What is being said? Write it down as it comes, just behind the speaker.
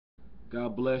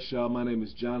God bless y'all. My name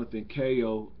is Jonathan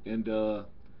Ko, and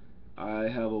I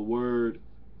have a word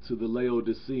to the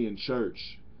Laodicean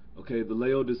church. Okay, the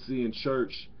Laodicean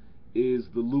church is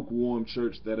the lukewarm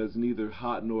church that is neither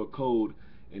hot nor cold.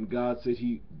 And God said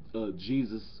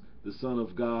Jesus, the Son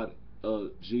of God,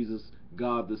 Jesus,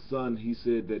 God the Son, He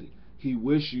said that He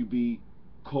wished you be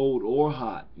cold or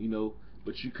hot,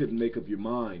 but you couldn't make up your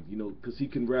mind, because He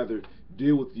can rather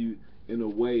deal with you in a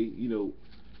way,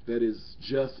 that is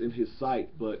just in His sight.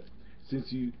 But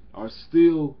since you are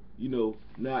still,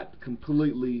 not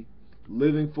completely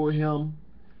living for Him,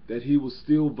 that He will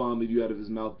still vomit you out of His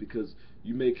mouth because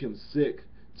you make Him sick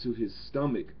to His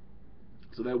stomach.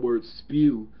 So that word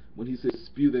spew, when He says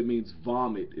spew, that means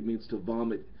vomit. It means to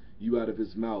vomit you out of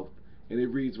His mouth. And it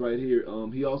reads right here,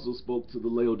 He also spoke to the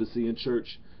Laodicean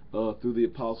church through the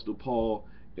Apostle Paul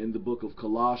in the book of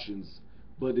Colossians,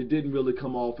 but it didn't really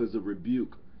come off as a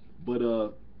rebuke.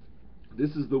 But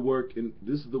this is the word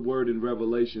in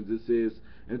Revelations. It says,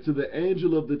 "And to the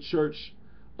angel of the church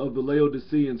of the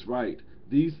Laodiceans write,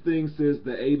 these things says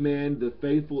the Amen, the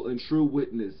faithful and true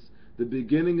witness, the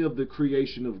beginning of the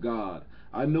creation of God.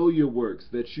 I know your works,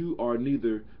 that you are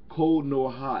neither cold nor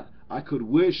hot. I could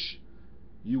wish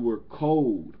you were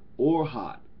cold or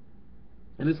hot."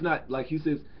 And it's not like he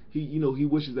says he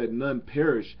wishes that none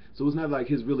perish. So it's not like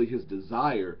really his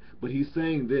desire, but he's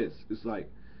saying this. It's like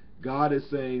God is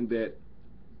saying that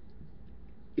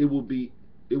it would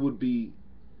be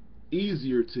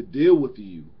easier to deal with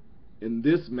you in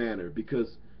this manner,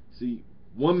 because see,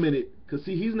 because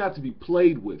he's not to be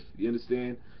played with. You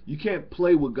understand? You can't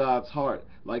play with God's heart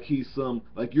like you're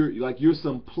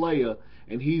some player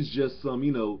and he's just some,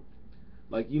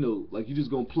 like you're just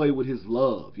gonna play with his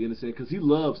love. You understand? Because he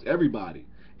loves everybody,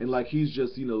 and like he's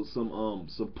just some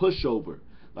pushover,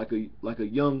 like a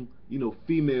young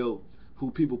female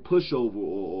who people push over,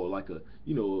 or like a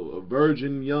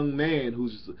virgin young man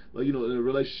who's just in a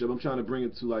relationship. I'm trying to bring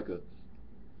it to like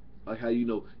how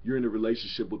you're in a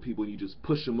relationship with people and you just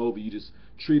push them over, you just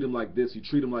treat them like this, you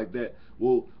treat them like that.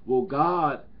 Well,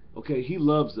 God, okay, He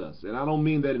loves us, and I don't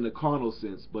mean that in a carnal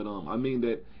sense, but I mean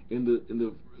that in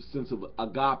the sense of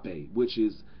agape, which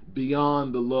is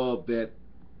beyond the love that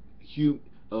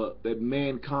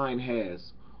mankind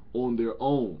has on their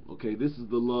own. Okay, this is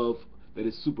the love that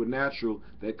is supernatural,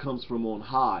 that comes from on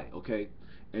high. Okay,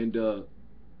 and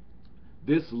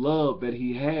this love that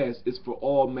He has is for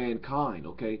all mankind.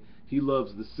 Okay, He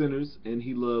loves the sinners, and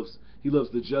He loves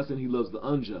the just, and He loves the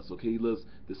unjust. Okay, He loves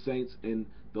the saints and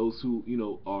those who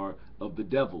are of the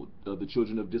devil, the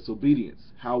children of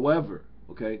disobedience. However,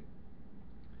 okay,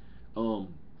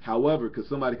 because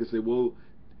somebody could say, well,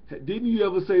 didn't you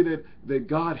ever say that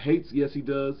God hates? Yes, He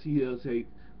does. He does hate.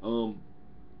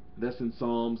 That's in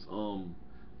Psalms.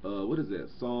 What is that?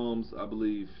 Psalms, I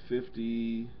believe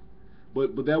 50.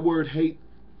 But that word hate,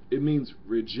 it means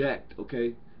reject.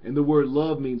 Okay, and the word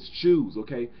love means choose.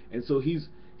 Okay, and so He's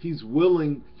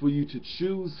willing for you to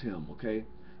choose Him. Okay,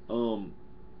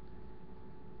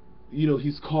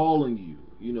 He's calling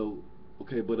you.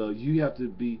 Okay, but you have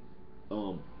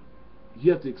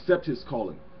to accept His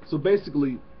calling. So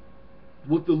basically,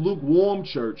 with the lukewarm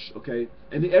church, okay,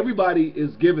 and everybody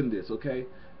is given this, okay,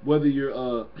 whether you're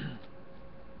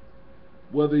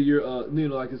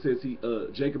like it says,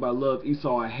 Jacob I loved,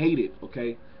 Esau I hated.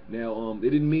 Okay, now it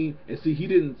didn't mean, and see, he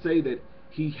didn't say that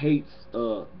he hates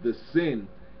the sin.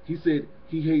 He said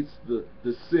he hates the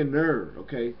sinner.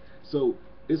 Okay, so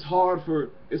it's hard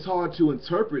to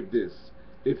interpret this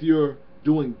if you're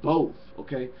doing both.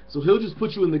 Okay, so he'll just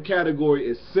put you in the category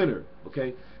as sinner.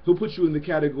 Okay, he'll put you in the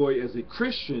category as a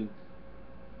Christian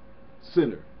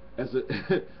sinner.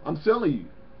 I'm telling you,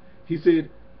 he said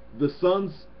the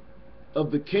sons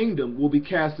of the kingdom will be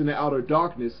cast into outer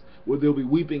darkness, where there'll be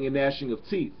weeping and gnashing of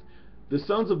teeth. The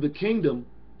sons of the kingdom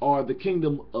are the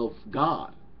kingdom of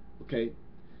God. Okay,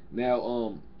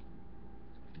 now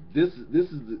this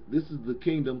is the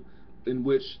kingdom in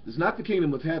which it's not the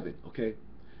kingdom of heaven. Okay,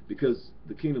 because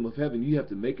the kingdom of heaven, you have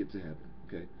to make it to heaven.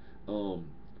 Okay,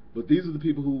 but these are the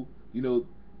people who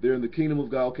they're in the kingdom of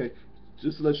God. Okay,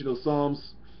 just to let you know,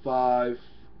 Psalms 5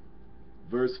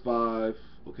 verse 5,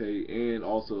 okay, and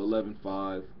also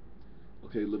 11:5,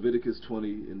 okay, Leviticus 20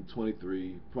 and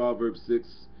 23, Proverbs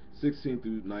 6:16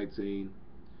 through 19,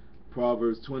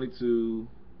 Proverbs 22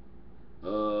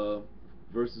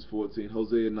 verses 14,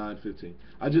 Hosea 9:15.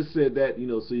 I just said that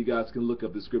so you guys can look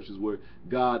up the scriptures where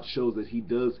God shows that He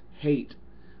does hate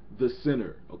the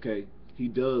sinner. Okay, He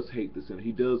does hate the sinner.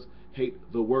 He does hate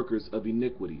the workers of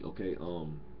iniquity. Okay,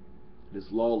 this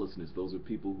lawlessness, those are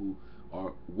people who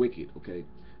are wicked. Okay,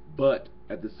 but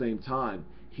at the same time,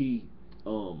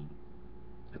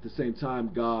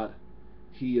 God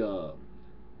he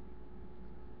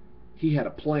he had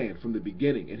a plan from the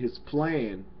beginning, and his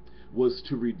plan was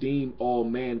to redeem all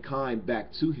mankind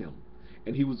back to him.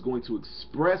 And he was going to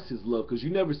express his love, because you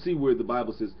never see where the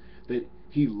Bible says that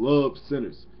he loved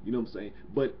sinners, you know what I'm saying?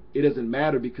 But it doesn't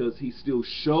matter, because he still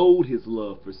showed his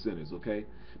love for sinners, okay?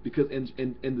 Because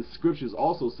and the scriptures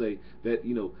also say that,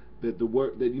 you know, that the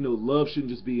word, that, you know, love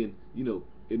shouldn't just be in, you know,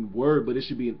 in word, but it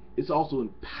should be in, it's also in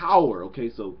power, okay?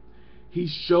 So he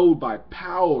showed by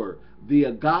power the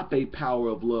agape power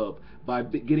of love by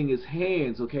getting his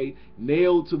hands, okay,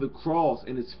 nailed to the cross,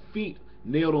 and his feet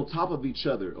nailed on top of each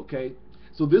other, okay?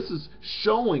 So this is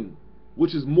showing,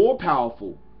 which is more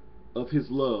powerful, of his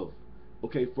love,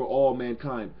 okay, for all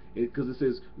mankind. Because it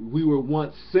says we were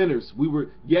once sinners. We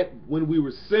were, yet when we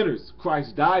were sinners,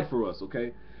 Christ died for us,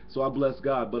 okay? So I bless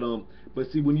God.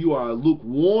 But see, when you are a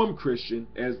lukewarm Christian,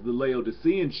 as the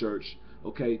Laodicean church,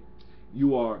 okay,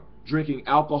 you are drinking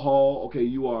alcohol, okay,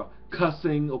 you are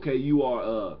cussing, okay, you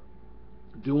are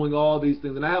doing all these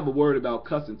things. And I have a word about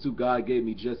cussing too, God gave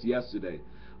me just yesterday.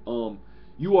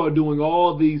 You are doing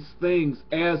all these things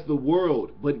as the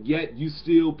world, but yet you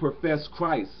still profess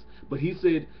Christ. But he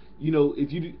said, you know,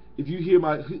 if you hear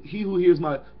he who hears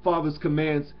my Father's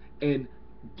commands and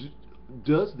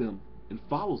does them and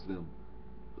follows them,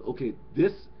 okay,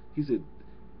 he said,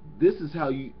 this is how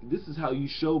you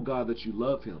show God that you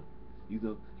love him. You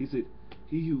know, he said,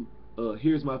 he who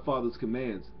hears my Father's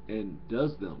commands and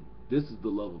does them, this is the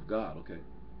love of God, okay?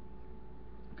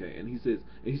 Okay, and he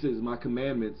says my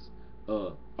commandments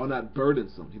are not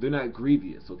burdensome. They're not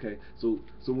grievous, okay? So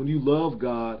when you love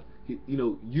God, you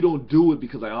know, you don't do it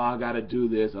because like, oh, I gotta do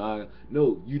this.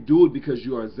 No, you do it because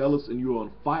you are zealous and you are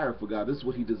on fire for God. This is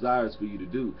what he desires for you to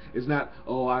do. It's not,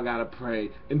 oh, I gotta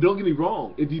pray. And don't get me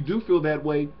wrong, if you do feel that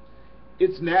way,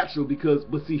 it's natural, because,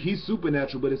 but see, he's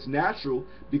supernatural, but it's natural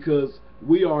because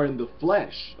we are in the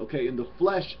flesh, okay? And the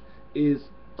flesh is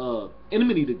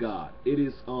enmity to God. It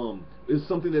is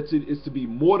something that is to be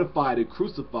mortified and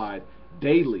crucified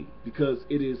daily, because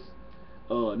it is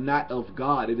not of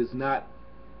God. It is not.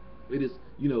 It is,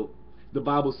 you know, the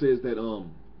Bible says that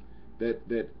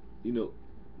that you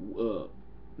know,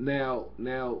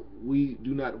 now we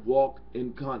do not walk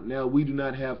in now we do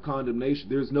not have condemnation.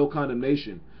 There is no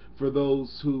condemnation for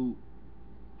those who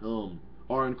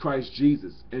are in Christ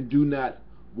Jesus and do not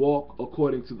walk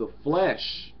according to the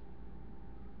flesh,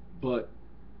 but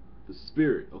the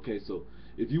Spirit. Okay, so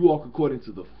if you walk according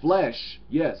to the flesh,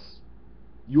 yes,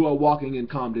 you are walking in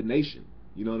condemnation.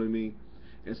 You know what I mean?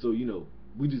 And so, you know,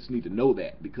 we just need to know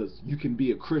that, because you can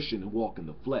be a Christian and walk in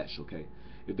the flesh, okay?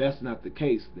 If that's not the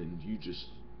case, then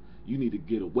you need to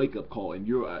get a wake-up call, and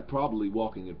you're probably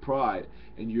walking in pride,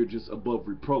 and you're just above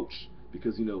reproach,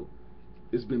 because, you know,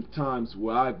 it's been times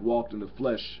where I've walked in the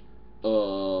flesh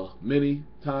many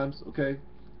times, okay?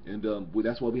 And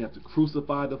that's why we have to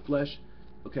crucify the flesh,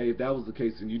 okay? If that was the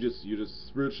case, then you're just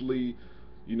spiritually,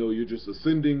 you know, you're just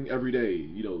ascending every day.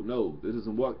 You know, no, it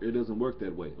doesn't work. It doesn't work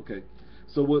that way, okay?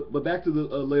 So, but back to the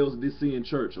Laodicean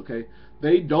church, okay?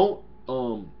 They don't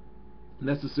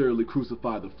necessarily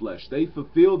crucify the flesh. They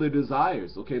fulfill their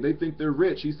desires, okay? They think they're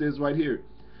rich. He says right here,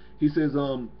 he says,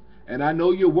 and I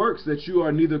know your works, that you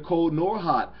are neither cold nor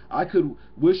hot. I could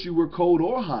wish you were cold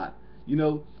or hot. You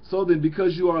know, so then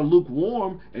because you are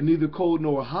lukewarm and neither cold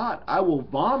nor hot, I will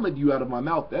vomit you out of my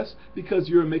mouth. That's because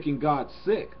you're making God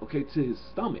sick, okay, to his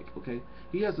stomach, okay?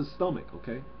 He has a stomach,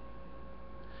 okay?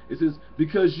 It says,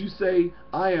 because you say,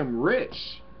 I am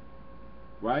rich,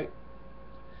 right?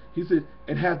 He said,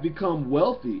 and have become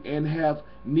wealthy and have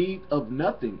need of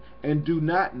nothing, and do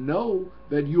not know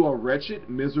that you are wretched,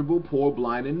 miserable, poor,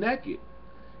 blind, and naked.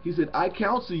 He said, I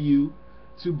counsel you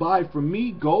to buy from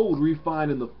me gold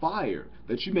refined in the fire,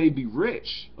 that you may be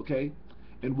rich, okay?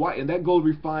 And why? And that gold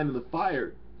refined in the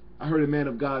fire, I heard a man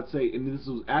of God say, and this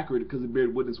was accurate because it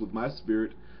bears witness with my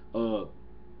spirit,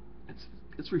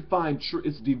 it's refined truth.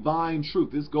 It's divine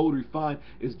truth. This gold refined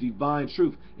is divine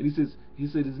truth. And he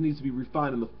said it needs to be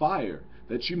refined in the fire,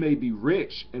 that you may be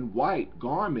rich in white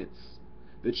garments,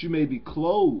 that you may be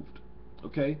clothed,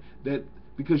 okay? That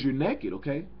because you're naked,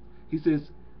 okay? He says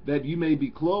that you may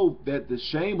be clothed, that the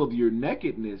shame of your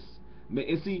nakedness may.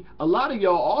 And see, a lot of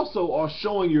y'all also are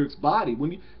showing your body.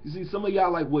 When you see some of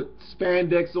y'all like with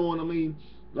spandex on, I mean,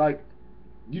 like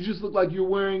you just look like you're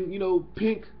wearing, you know,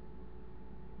 pink.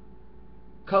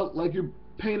 Like you're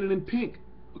painted in pink,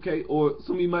 okay? Or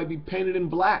some of you might be painted in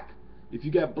black. If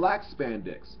you got black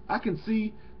spandex, I can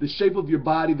see the shape of your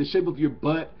body, the shape of your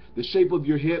butt, the shape of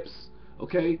your hips,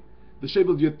 okay? The shape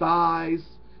of your thighs,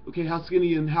 okay? How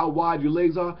skinny and how wide your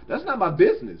legs are. That's not my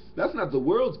business. That's not the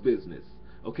world's business,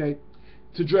 okay?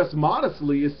 To dress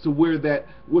modestly is to wear that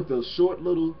with a short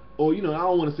little, or I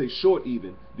don't want to say short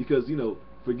even, because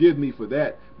forgive me for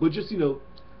that, but just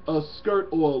a skirt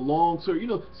or a long skirt,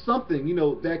 something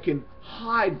that can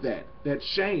hide that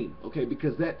shame, okay?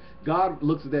 Because that God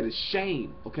looks at that as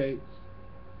shame, okay?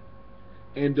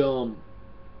 And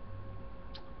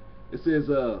it says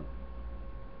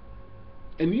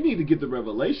and you need to get the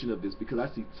revelation of this, because I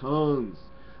see tons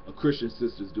of Christian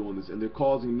sisters doing this, and they're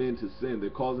causing men to sin.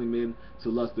 They're causing men to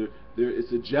lust.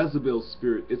 It's a Jezebel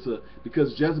spirit.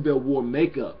 Because Jezebel wore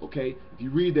makeup. Okay, if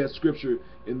you read that scripture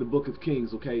in the book of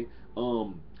Kings, okay,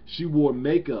 she wore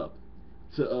makeup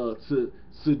to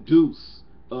seduce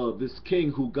this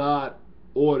king who God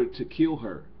ordered to kill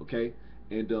her. Okay,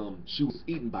 and she was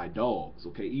eaten by dogs.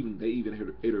 Okay, they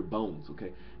even ate her bones.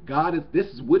 Okay, this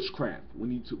is witchcraft. We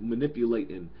need to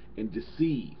manipulate and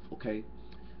deceive. Okay.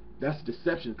 That's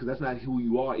deception, because that's not who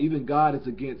you are. Even God is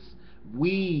against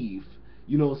weave.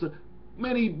 So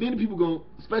many people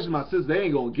especially my sisters,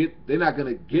 they're not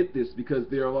gonna get this, because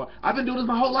I've been doing this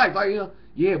my whole life. Like,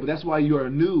 yeah, but that's why you are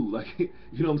new. Like, you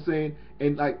know what I'm saying?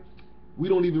 And like, we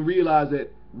don't even realize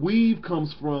that weave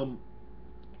comes from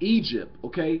Egypt.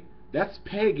 Okay, that's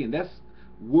pagan. That's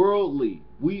worldly.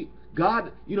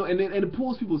 God, and it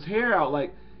pulls people's hair out.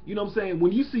 Like, you know what I'm saying?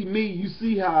 When you see me, you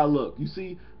see how I look. You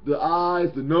see the eyes,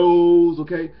 the nose,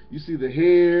 okay? You see the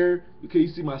hair, okay? You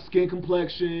see my skin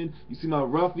complexion. You see my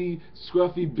roughy,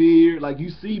 scruffy beard. Like, you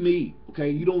see me,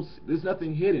 okay? There's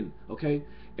nothing hidden, okay?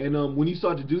 And when you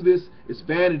start to do this, it's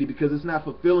vanity, because it's not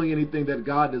fulfilling anything that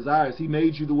God desires. He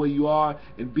made you the way you are,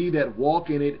 and be that. Walk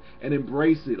in it and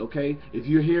embrace it, okay? If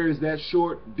your hair is that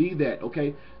short, be that,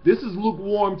 okay? This is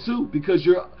lukewarm too, because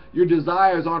your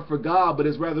desires aren't for God, but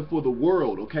it's rather for the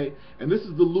world, okay? And this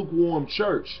is the lukewarm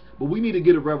church. But we need to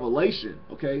get a revelation,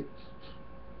 okay?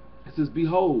 It says,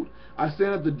 behold, I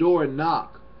stand at the door and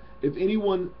knock. If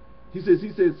anyone, he says,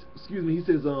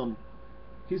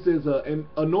 and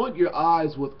anoint your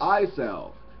eyes with eye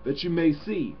salve, that you may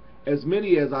see. As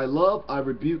many as I love, I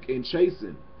rebuke and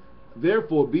chasten.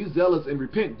 Therefore, be zealous and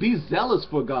repent. Be zealous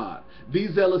for God. Be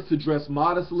zealous to dress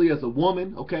modestly as a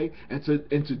woman, okay? And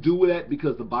to do that,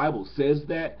 because the Bible says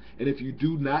that. And if you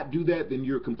do not do that, then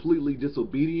you're completely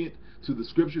disobedient to the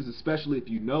scriptures, especially if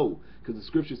you know. Because the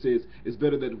scripture says it's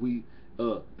better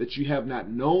that you have not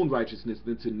known righteousness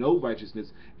than to know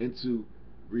righteousness, and to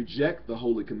reject the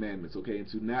holy commandments, okay? And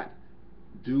to not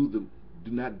do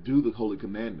the holy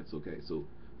commandments, okay? So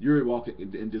you're walking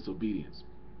in disobedience,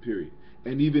 period.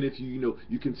 And even if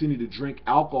you continue to drink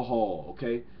alcohol,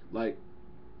 okay? Like,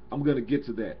 I'm going to get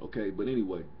to that, okay? But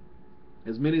anyway,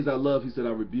 as many as I love, he said, I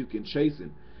rebuke and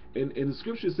chasten. And the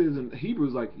scripture says in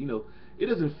Hebrews, like, it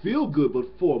doesn't feel good but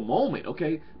for a moment,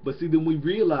 okay? But see, then we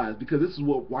realize, because this is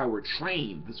why we're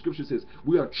trained. The scripture says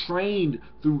we are trained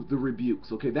through the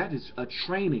rebukes, okay? That is a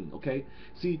training, okay?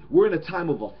 See, we're in a time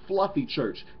of a fluffy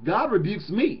church. God rebukes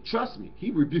me. Trust me. He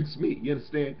rebukes me. You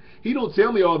understand? He don't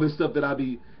tell me all this stuff that I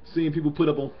be seeing people put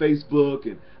up on Facebook,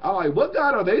 and I'm like, what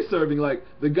God are they serving? Like,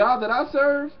 the God that I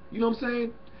serve? You know what I'm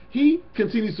saying? He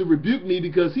continues to rebuke me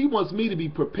because he wants me to be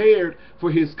prepared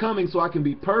for his coming, so I can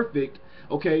be perfect,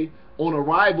 okay, on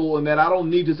arrival, and that I don't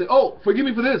need to say, oh, forgive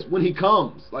me for this, when he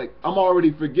comes. Like, I'm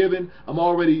already forgiven. I'm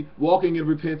already walking in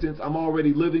repentance. I'm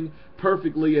already living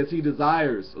perfectly as he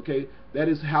desires, okay? That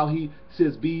is how he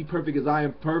says, be perfect as I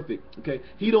am perfect, okay?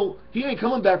 He ain't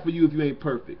coming back for you if you ain't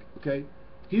perfect, okay?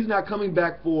 He's not coming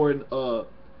back for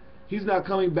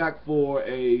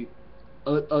a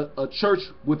church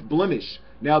with blemish.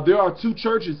 Now, there are two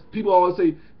churches. People always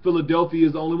say Philadelphia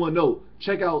is the only one. No,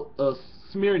 check out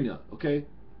Smyrna, okay?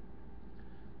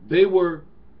 They were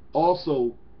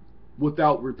also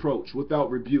without reproach, without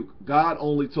rebuke. God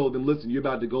only told them, listen, you're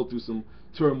about to go through some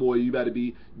turmoil.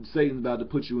 Satan's about to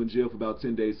put you in jail for about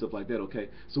 10 days, stuff like that, okay?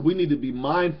 So we need to be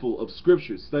mindful of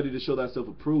scriptures. Study to show thyself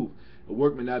approved. A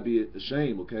workman not be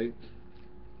ashamed, okay?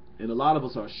 And a lot of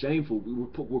us are shameful.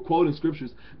 We're quoting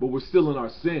scriptures, but we're still in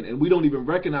our sin. And we don't even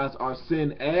recognize our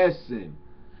sin as sin.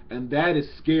 And that is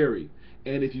scary.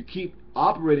 And if you keep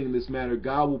operating in this manner,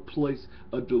 God will place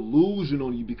a delusion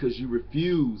on you because you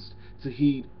refused to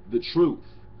heed the truth.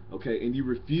 Okay? And you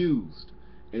refused.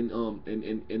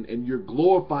 And you're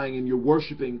glorifying and you're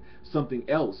worshiping something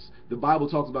else. The Bible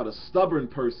talks about a stubborn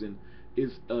person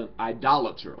is an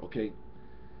idolater. Okay?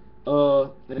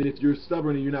 And if you're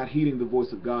stubborn and you're not heeding the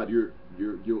voice of God, you're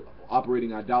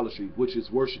operating idolatry, which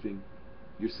is worshiping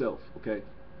yourself, okay?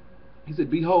 He said,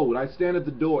 behold, I stand at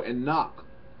the door and knock.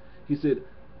 He said,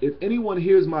 if anyone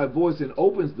hears my voice and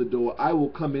opens the door, I will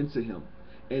come into him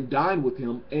and dine with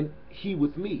him, and he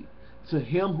with me. To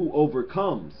him who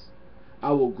overcomes,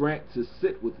 I will grant to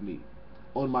sit with me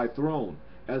on my throne,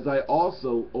 as I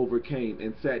also overcame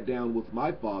and sat down with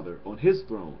my Father on his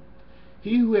throne.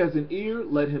 He who has an ear,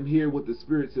 let him hear what the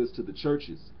Spirit says to the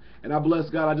churches. And I bless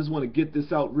God, I just want to get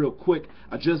this out real quick.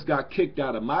 I just got kicked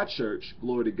out of my church.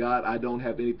 Glory to God. I don't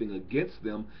have anything against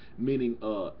them, meaning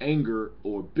anger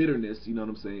or bitterness, you know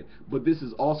what I'm saying? But this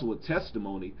is also a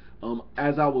testimony.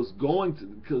 As I was going to,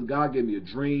 because God gave me a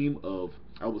dream of,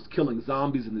 I was killing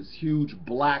zombies in this huge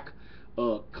black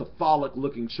Catholic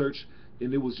looking church,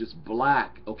 and it was just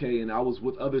black, okay? And I was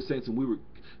with other saints, and we were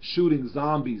shooting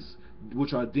zombies,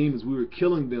 which are demons. We were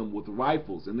killing them with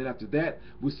rifles. And then after that,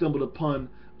 we stumbled upon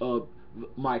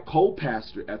my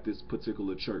co-pastor at this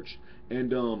particular church,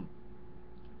 and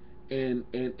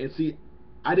see,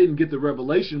 I didn't get the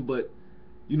revelation, but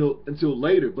you know, until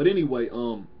later. But anyway,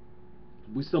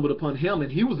 we stumbled upon him,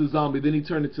 and he was a zombie. Then he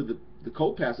turned into the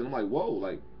co-pastor, and I'm like, whoa,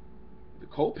 like the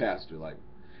co-pastor, like.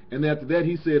 And then after that,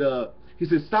 he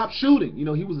said, stop shooting. You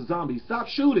know, he was a zombie. Stop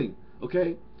shooting,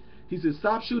 okay? He said,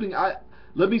 stop shooting.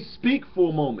 Let me speak for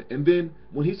a moment. And then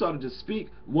when he started to speak,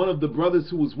 one of the brothers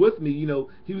who was with me, you know,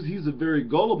 he's a very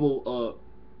gullible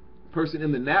person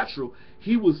in the natural.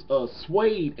 He was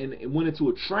swayed and went into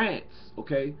a trance,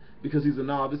 okay, because he's a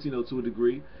novice, you know, to a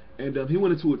degree. And he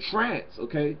went into a trance,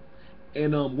 okay.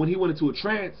 And when he went into a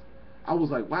trance, I was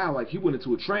like, wow, like he went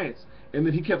into a trance. And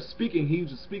then he kept speaking. He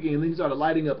was just speaking, and then he started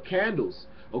lighting up candles,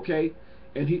 okay.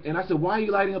 And I said, why are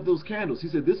you lighting up those candles? He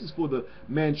said, this is for the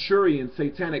Manchurian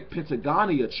Satanic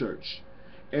Pentagonia Church.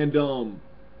 And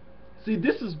see,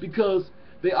 this is because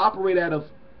they operate out of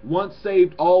once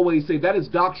saved, always saved. That is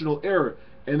doctrinal error,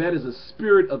 and that is a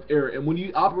spirit of error. And when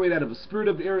you operate out of a spirit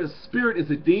of error, a spirit is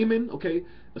a demon, okay?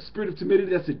 A spirit of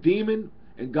timidity, that's a demon.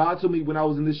 And God told me when I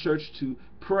was in this church to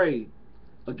pray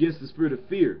against the spirit of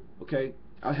fear, okay?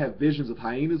 I have visions of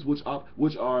hyenas, which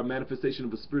are a manifestation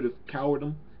of a spirit of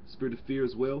cowardice, spirit of fear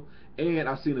as well. And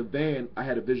I seen a van. I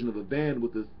had a vision of a van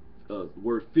with the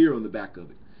word fear on the back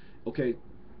of it. Okay.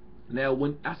 Now,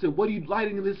 when I said, what are you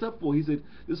lighting this up for? He said,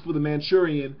 this is for the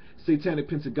Manchurian Satanic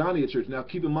Pentagonia Church. Now,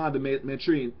 keep in mind the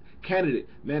Manchurian candidate.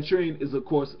 Manchurian is, of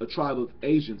course, a tribe of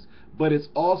Asians, but it's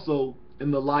also in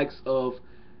the likes of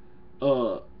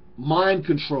mind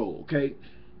control, okay?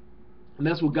 And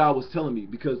that's what God was telling me,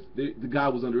 because the guy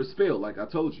was under a spell, like I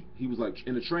told you. He was like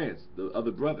in a trance, the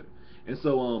other brother. And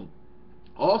so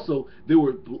also there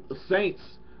were saints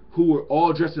who were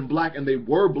all dressed in black, and they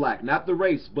were black, not the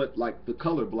race, but like the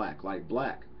color black, like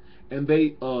black. And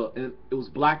they and it was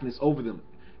blackness over them,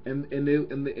 and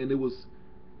it was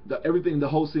everything, the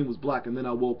whole scene was black. And then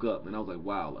I woke up and I was like,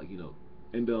 wow, like, you know.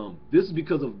 And this is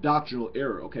because of doctrinal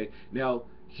error, okay? Now,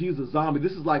 he's a zombie.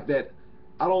 This is like that,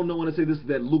 I don't know when I say this is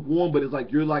that lukewarm, but it's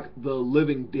like you're like the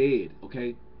living dead,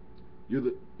 okay?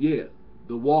 You're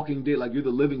the walking dead, like you're the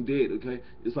living dead, okay?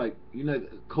 It's like you're not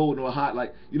cold nor hot,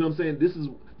 like, you know what I'm saying? This is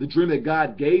the dream that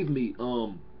God gave me,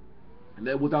 and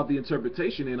that without the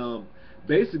interpretation. And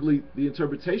basically the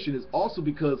interpretation is also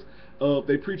because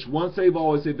they preach once saved,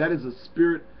 always saved. That is a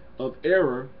spirit of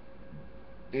error,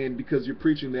 and because you're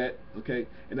preaching that, okay?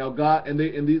 And now God and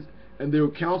their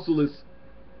counsel is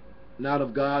not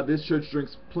of God. This church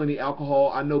drinks plenty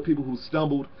alcohol. I know people who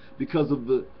stumbled because of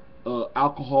the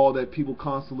alcohol that people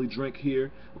constantly drink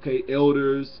here, okay?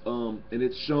 Elders, and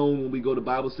it's shown when we go to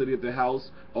Bible study at their house.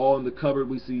 All in the cupboard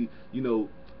we see, you know,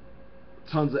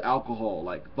 tons of alcohol,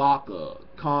 like vodka,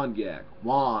 cognac,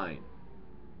 wine,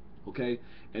 okay?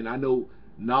 And I know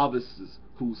novices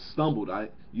who stumbled,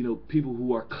 you know, people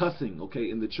who are cussing,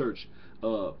 okay, in the church.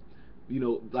 You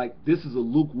know, like, this is a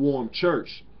lukewarm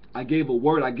church. I gave a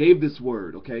word, I gave this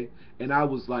word, okay? And I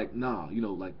was like, nah, you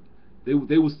know, like, they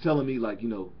was telling me, like, you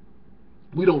know,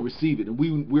 we don't receive it, and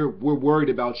we're worried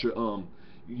about your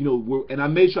you know, and I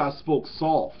made sure I spoke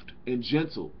soft and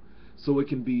gentle so it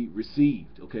can be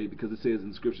received, okay? Because it says in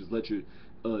the scriptures, let your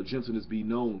gentleness be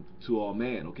known to all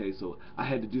man, okay? So I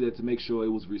had to do that to make sure it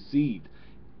was received,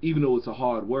 even though it's a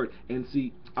hard word. And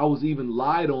see, I was even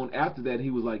lied on after that.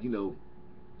 He was like, you know,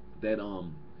 that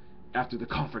after the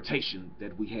confrontation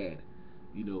that we had,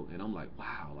 you know, and I'm like,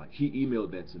 wow, like, he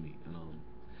emailed that to me. And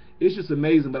it's just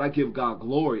amazing. But I give God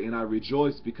glory and I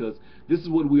rejoice, because this is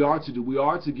what we are to do. We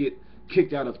are to get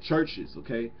kicked out of churches,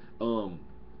 okay?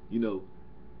 You know,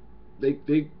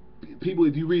 people,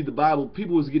 if you read the Bible,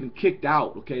 people was getting kicked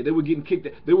out, okay? They were getting kicked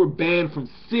out. They were banned from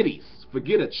cities.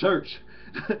 Forget a church.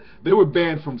 They were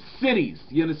banned from cities.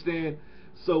 You understand?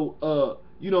 So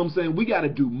you know what I'm saying, we got to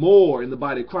do more in the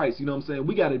body of Christ. You know what I'm saying?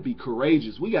 We got to be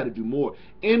courageous. We got to do more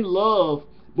in love.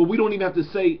 But we don't even have to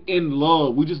say in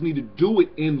love. We just need to do it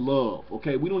in love,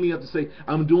 okay? We don't even have to say,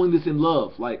 I'm doing this in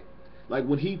love. Like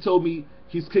when he told me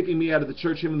he's kicking me out of the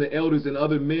church, him and the elders and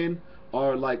other men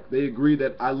are like, they agree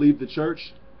that I leave the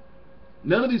church.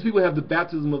 None of these people have the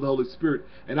baptism of the Holy Spirit,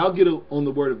 and I'll get on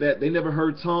the word of that. They never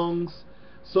heard tongues,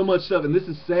 so much stuff, and this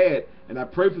is sad. And I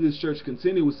pray for this church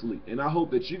continuously, and I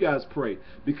hope that you guys pray,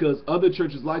 because other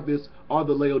churches like this are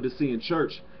the Laodicean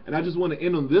church. And I just want to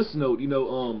end on this note,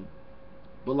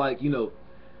 but like,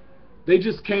 they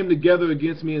just came together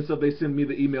against me and stuff. They sent me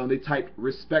the email and they typed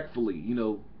respectfully,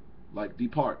 like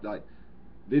depart, like.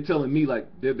 They're telling me like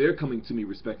they're coming to me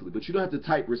respectfully, but you don't have to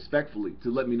type respectfully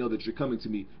to let me know that you're coming to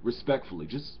me respectfully.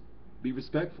 Just be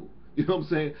respectful. You know what I'm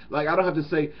saying? Like, I don't have to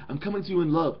say I'm coming to you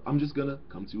in love. I'm just gonna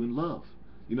come to you in love.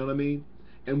 You know what I mean?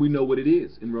 And we know what it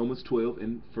is in Romans 12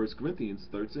 and 1 Corinthians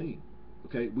 13.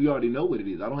 Okay, we already know what it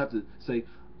is. I don't have to say,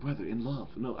 brother, in love.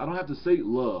 No, I don't have to say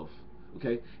love.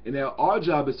 Okay, and now our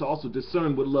job is to also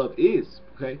discern what love is.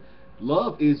 Okay,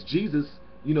 love is Jesus.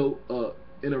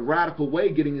 In a radical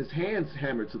way, getting his hands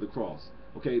hammered to the cross.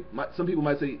 Okay, some people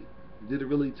might say, did it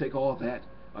really take all that?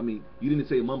 I mean, you didn't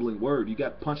say a mumbling word. You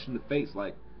got punched in the face,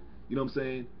 like, you know what I'm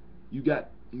saying? You got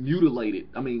mutilated.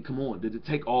 I mean, come on, did it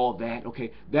take all that?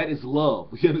 Okay, that is love.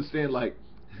 You understand? Like,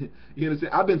 you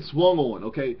understand? I've been swung on,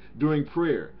 okay, during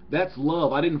prayer. That's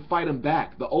love. I didn't fight him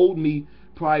back. The old me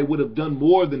probably would have done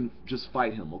more than just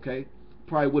fight him, okay?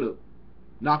 Probably would have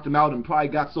knocked him out and probably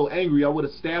got so angry I would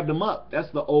have stabbed him up. That's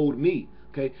the old me.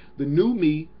 Okay, the new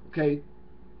me, okay,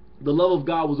 the love of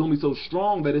God was only so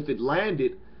strong that if it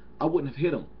landed, I wouldn't have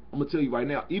hit him. I'm going to tell you right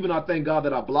now, even I thank God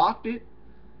that I blocked it,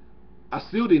 I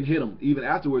still didn't hit him even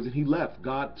afterwards, and he left.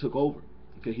 God took over.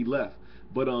 Okay, he left.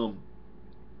 But,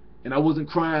 and I wasn't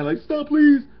crying like, stop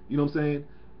please, you know what I'm saying?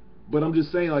 But I'm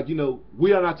just saying, like,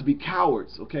 we are not to be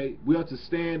cowards, okay? We are to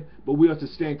stand, but we are to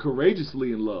stand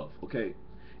courageously in love, okay?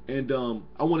 And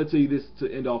I want to tell you this to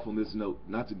end off on this note,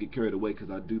 not to get carried away because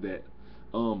I do that.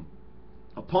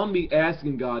 Upon me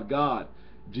asking God,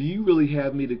 do you really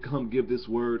have me to come give this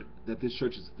word that this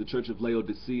church is the church of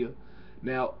Laodicea?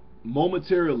 Now,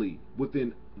 momentarily,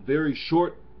 within very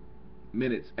short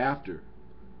minutes after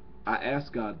I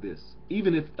asked God this,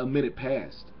 even if a minute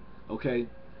passed, okay,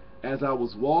 as I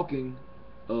was walking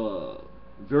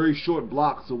very short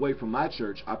blocks away from my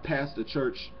church, I passed a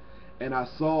church and I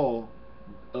saw,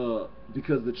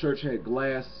 because the church had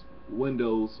glass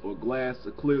windows or glass,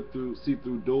 a clear through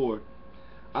see-through door,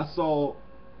 I saw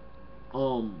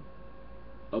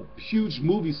a huge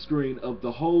movie screen of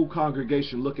the whole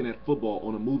congregation looking at football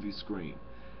on a movie screen.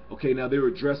 Okay, now they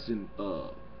were dressed in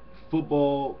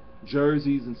football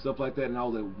jerseys and stuff like that, and I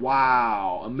was like,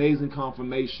 wow, amazing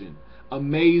confirmation.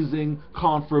 Amazing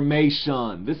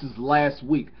confirmation. This is last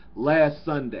week, last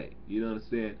Sunday. You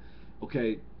understand?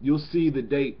 Okay, you'll see the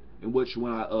date in which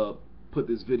when I put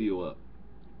this video up.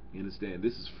 You understand?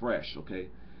 This is fresh, okay?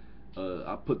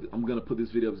 I'm gonna put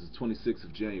this video up as the 26th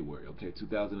of January, okay,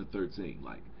 2013.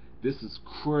 Like, this is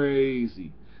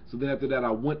crazy. So then after that,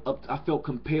 I went up. I felt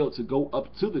compelled to go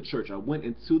up to the church. I went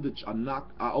into the. I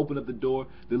knocked. I opened up the door.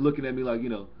 They're looking at me like,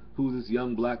 who's this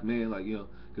young black man? Like,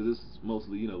 because this is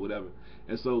mostly, whatever.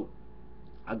 And so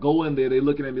I go in there. They're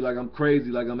looking at me like I'm crazy,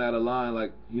 like I'm out of line,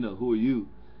 like, who are you?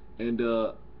 And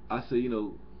I say,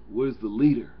 where's the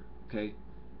leader? Okay.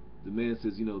 The man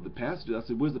says, the pastor. I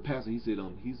said, where's the pastor? He said,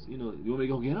 he's, you want me to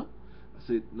go get him? I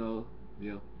said, no,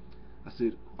 I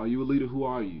said, are you a leader? Who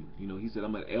are you? He said,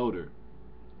 I'm an elder.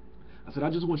 I said, I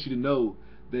just want you to know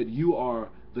that you are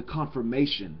the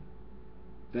confirmation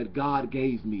that God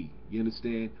gave me. You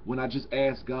understand? When I just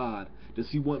asked God, does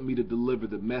he want me to deliver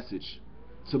the message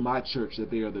to my church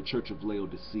that they are the church of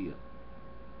Laodicea?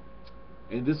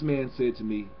 And this man said to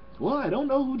me, well, I don't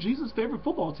know who Jesus' favorite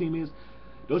football team is.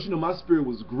 Don't you know, my spirit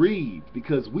was grieved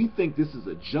because we think this is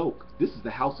a joke. This is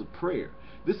the house of prayer.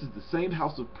 This is the same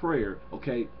house of prayer,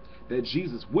 okay, that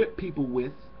Jesus whipped people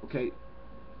with, okay,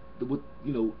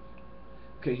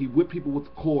 okay, he whipped people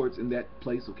with cords in that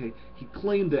place, okay. He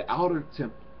cleaned the outer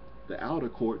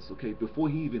courts, okay, before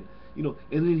he even, and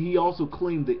then he also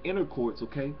cleaned the inner courts,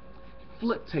 okay.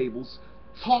 Flip tables,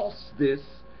 toss this,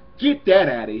 get that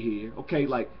out of here, okay.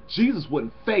 Like, Jesus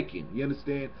wasn't faking, you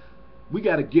understand? We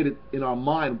got to get it in our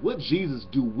mind. What Jesus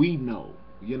do we know?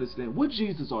 You understand? What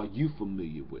Jesus are you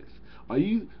familiar with? Are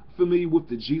you familiar with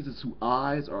the Jesus whose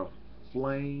eyes are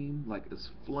flame, like it's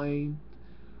flame?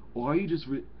 Or are you just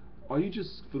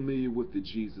familiar with the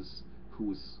Jesus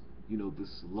who is,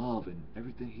 this love and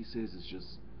everything he says is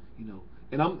just,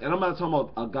 and I'm not talking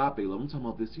about agape love. I'm talking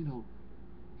about this,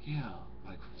 yeah,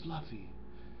 like fluffy,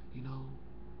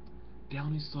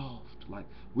 downy soft. Like,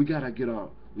 we gotta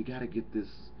get this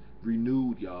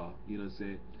renewed, y'all. You know what I'm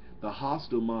saying? The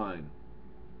hostile mind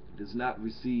does not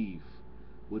receive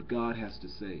what God has to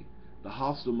say. The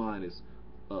hostile mind is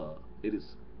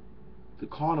The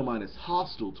carnal mind is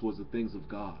hostile towards the things of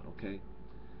God, okay?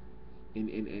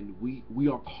 And we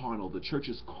are carnal. The church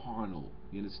is carnal,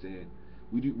 you understand?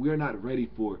 We are not ready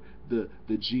for the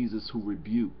Jesus who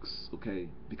rebukes, okay?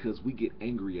 Because we get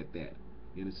angry at that,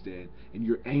 you understand? And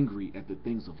you're angry at the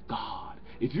things of God.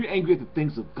 If you're angry at the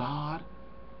things of God,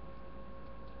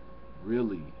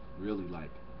 really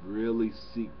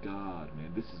seek God,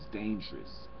 man. This is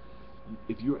dangerous.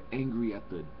 If you're angry at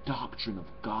the doctrine of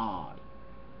God,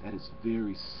 that is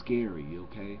very scary,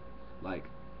 okay? Like,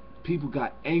 people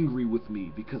got angry with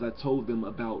me because I told them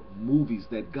about movies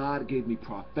that God gave me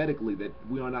prophetically that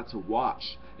we are not to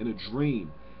watch in a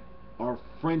dream. Our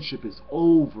friendship is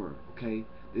over, okay?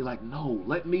 They're like, no,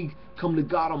 let me come to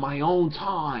God on my own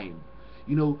time.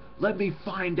 You know, let me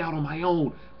find out on my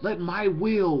own. Let my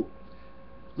will,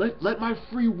 let my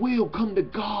free will come to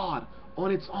God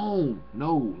on its own.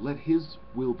 No, let His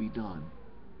will be done,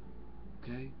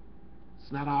 okay?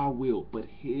 It's not our will, but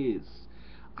His.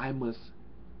 I must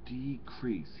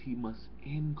decrease. He must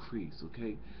increase,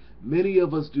 okay? Many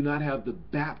of us do not have the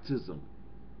baptism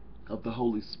of the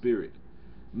Holy Spirit.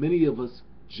 Many of us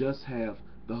just have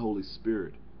the Holy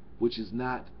Spirit, which is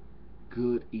not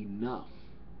good enough,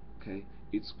 okay?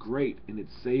 It's great in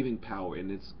its saving power,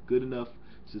 and it's good enough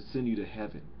to send you to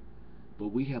heaven.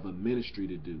 But we have a ministry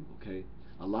to do, okay?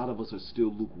 A lot of us are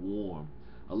still lukewarm.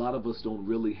 A lot of us don't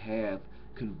really have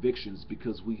convictions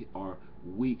because we are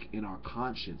weak in our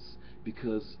conscience,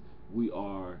 because we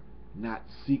are not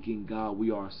seeking God.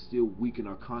 We are still weak in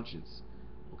our conscience.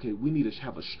 Okay, we need to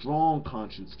have a strong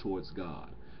conscience towards God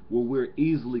where we're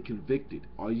easily convicted.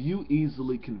 Are you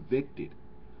easily convicted?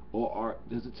 Or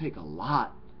does it take a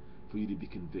lot for you to be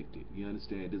convicted? You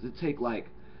understand? Does it take like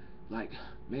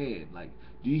man, like,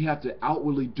 do you have to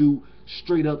outwardly do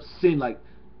straight up sin? Like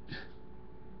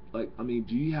I mean,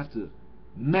 do you have to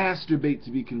masturbate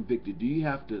to be convicted? Do you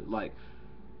have to like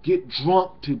get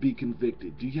drunk to be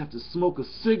convicted? Do you have to smoke a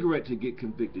cigarette to get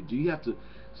convicted? Do you have to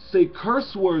say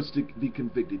curse words to be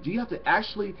convicted? Do you have to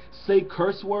actually say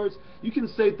curse words? You can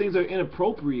say things that are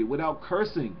inappropriate without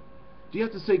cursing. Do you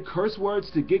have to say curse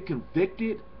words to get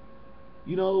convicted?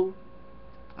 You know,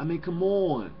 I mean, come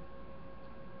on.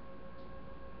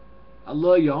 I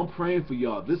love y'all. I'm praying for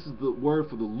y'all. This is the word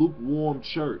for the lukewarm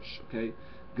church, okay?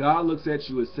 God looks at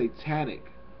you as satanic,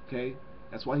 okay?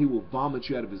 That's why He will vomit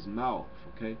you out of His mouth,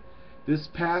 okay? This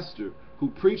pastor who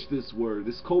preached this word,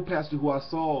 this co-pastor who I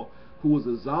saw who was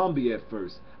a zombie at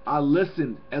first, I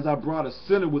listened as I brought a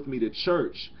sinner with me to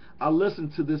church. I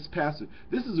listened to this pastor.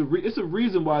 This is it's a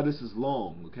reason why this is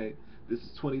long, okay? This is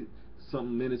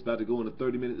 20-something minutes, about to go into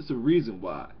 30 minutes. It's a reason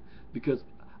why. Because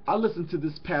I listened to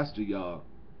this pastor, y'all.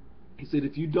 He said,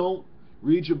 if you don't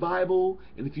read your Bible,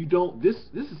 and if you don't, this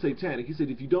is satanic. He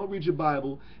said, if you don't read your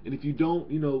Bible, and if you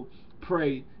don't, you know,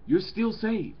 pray, you're still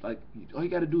saved. Like, all you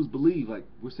got to do is believe. Like,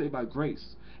 we're saved by grace.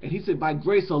 And he said, by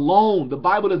grace alone. The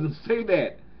Bible doesn't say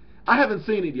that. I haven't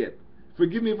seen it yet.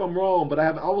 Forgive me if I'm wrong, but I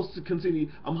will continue.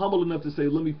 I'm humble enough to say,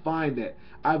 let me find that.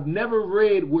 I've never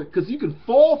read where, because you can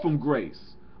fall from grace,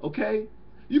 okay?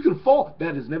 You can fall.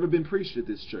 That has never been preached at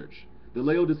this church. The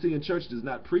Laodicean church does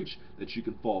not preach that you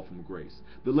can fall from grace.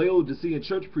 The Laodicean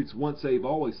church preaches once saved,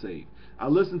 always saved. I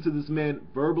listened to this man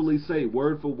verbally say,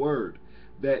 word for word,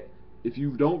 that if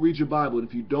you don't read your Bible and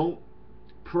if you don't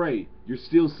pray, you're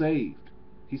still saved.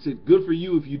 He said, good for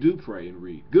you if you do pray and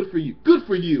read. Good for you. Good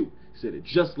for you. He said it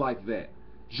just like that.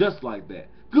 Just like that.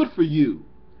 Good for you.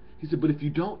 He said, but if you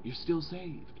don't, you're still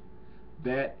saved.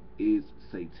 That is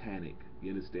satanic.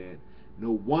 You understand?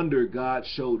 No wonder God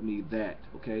showed me that,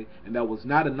 okay? And that was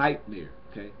not a nightmare,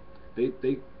 okay?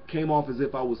 They came off as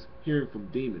if I was hearing from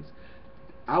demons.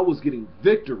 I was getting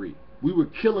victory. We were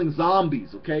killing zombies,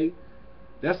 okay?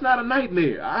 That's not a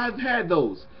nightmare. I've had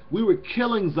those. We were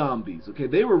killing zombies, okay?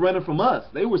 They were running from us.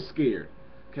 They were scared,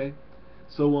 okay?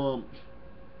 So,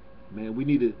 man, we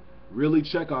need to really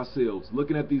check ourselves.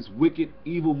 Looking at these wicked,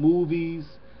 evil movies.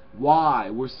 Why?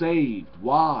 We're saved.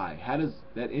 Why? How does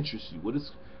that interest you? What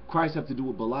does Christ have to do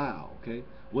with Belial, okay?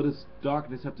 What does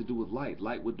darkness have to do with light?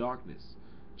 Light with darkness.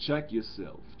 Check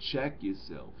yourself. Check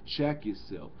yourself. Check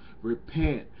yourself.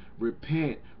 Repent.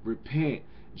 Repent. Repent.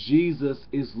 Jesus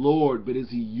is Lord, but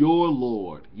is He your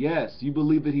Lord? Yes, you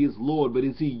believe that He is Lord, but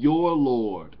is He your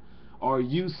Lord? Are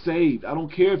you saved? I don't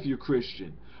care if you're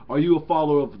Christian. Are you a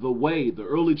follower of the way? The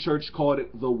early church called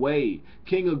it the way.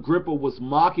 King Agrippa was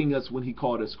mocking us when he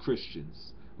called us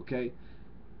Christians, okay?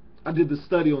 I did the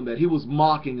study on that. He was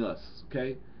mocking us,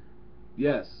 okay?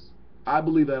 Yes, I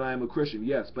believe that I am a Christian,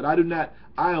 yes, but I do not.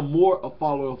 I am more a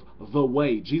follower of the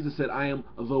way. Jesus said, I am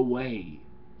the way,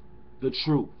 the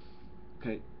truth,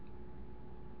 okay?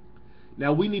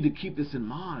 Now, we need to keep this in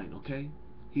mind, okay?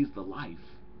 He's the life.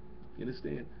 You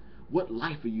understand? What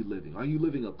life are you living? Are you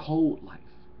living a cold life?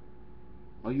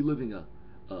 Are you living a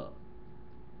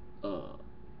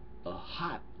a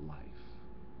hot life?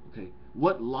 Okay.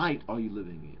 What light are you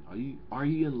living in? Are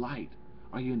you in light?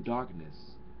 Are you in darkness?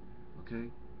 Okay.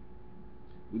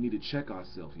 We need to check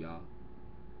ourselves, y'all.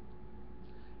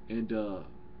 And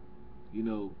you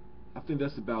know, I think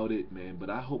that's about it, man. But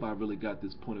I hope I really got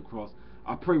this point across.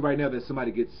 I pray right now that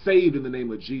somebody gets saved in the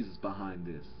name of Jesus behind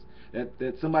this.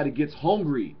 That somebody gets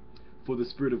hungry for the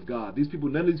Spirit of God. These people,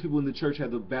 none of these people in the church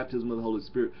had the baptism of the Holy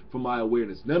Spirit, from my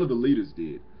awareness. None of the leaders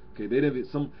did. Okay,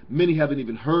 many haven't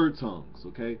even heard tongues.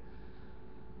 Okay,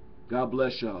 God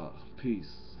bless y'all.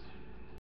 Peace.